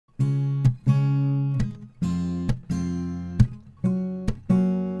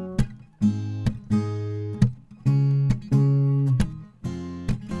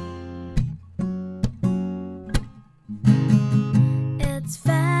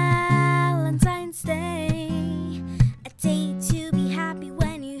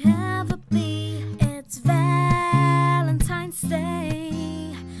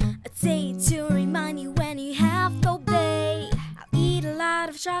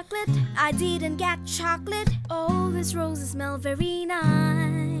chocolate. I didn't get chocolate. All these roses smell very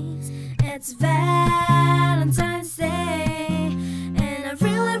nice. It's Valentine's Day, and I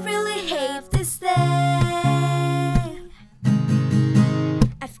really, really hate this day.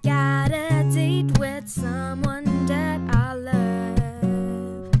 I've got a date with someone that I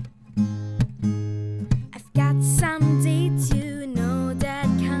love. I've got some dates, you know, that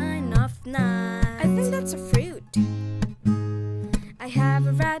kind of nice. I think that's a fruit. I have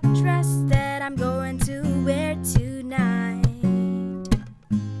a red dress that I'm going to wear tonight.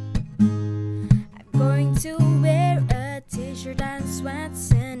 I'm going to wear a t-shirt and sweats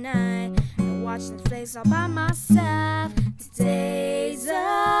tonight and watch Netflix all by myself. Today's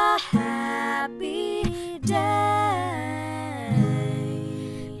a happy day.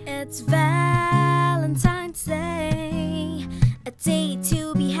 It's Valentine's Day, a day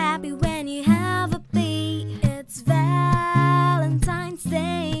to be happy when you have a date. It's Valentine's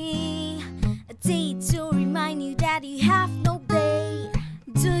Day, a day to remind you that you have no date.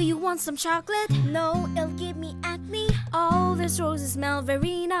 Do you want some chocolate? No, it'll give me acne. All these roses smell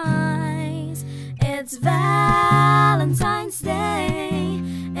very nice. It's Valentine's Day,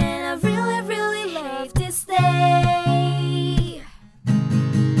 and I really, really love this day.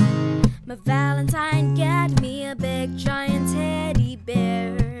 My Valentine got me a big giant teddy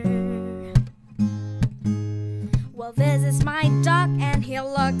bear. Well, this is my dog and he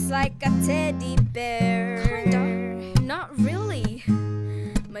looks like a teddy bear. Kinda. Not really.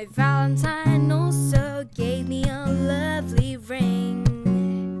 My Valentine also gave me a lovely ring.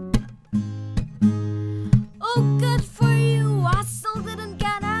 Oh, good for you, I still didn't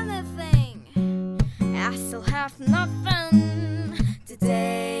get anything. I still have nothing.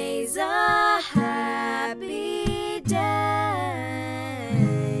 Today's a happy day.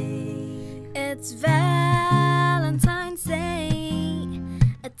 It's Valentine's Day,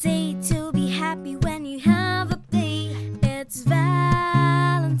 a day to be happy when you have a date. It's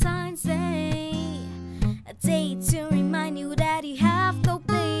Valentine's Day, a day to remind you that you have no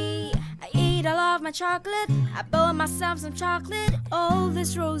date. I eat all of my chocolate, I bought myself some chocolate. All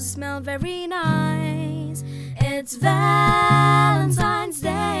these roses smell very nice. It's Valentine's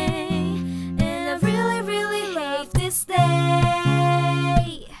Day, and I really, really love this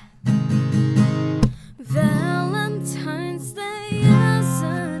day. Valentine's Day is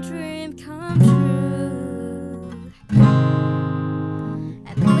a dream come true.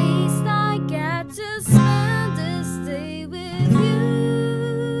 At least I get to spend this day with you.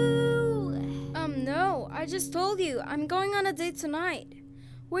 No, I just told you I'm going on a date tonight.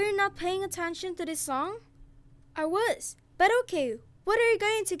 Were you not paying attention to this song? I was, but okay, what are you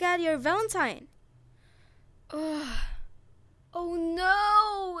going to get your Valentine? Oh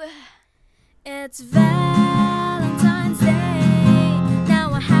no! It's Valentine's